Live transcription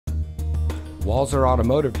Walser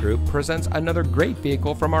Automotive Group presents another great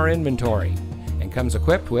vehicle from our inventory and comes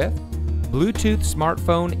equipped with Bluetooth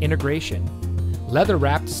smartphone integration,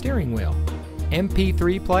 leather-wrapped steering wheel,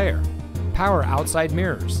 MP3 player, power outside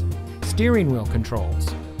mirrors, steering wheel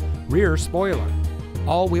controls, rear spoiler,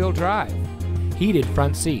 all-wheel drive, heated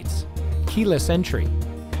front seats, keyless entry,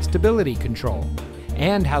 stability control,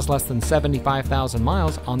 and has less than 75,000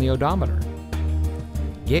 miles on the odometer.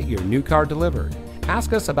 Get your new car delivered.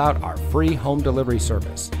 Ask us about our free home delivery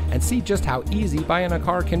service and see just how easy buying a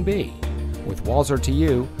car can be. With Walser to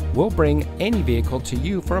You, we'll bring any vehicle to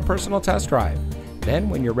you for a personal test drive. Then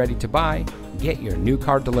when you're ready to buy, get your new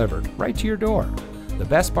car delivered right to your door. The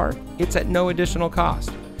best part, it's at no additional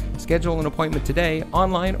cost. Schedule an appointment today,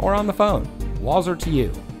 online or on the phone. Walser to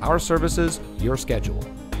You, our services, your schedule.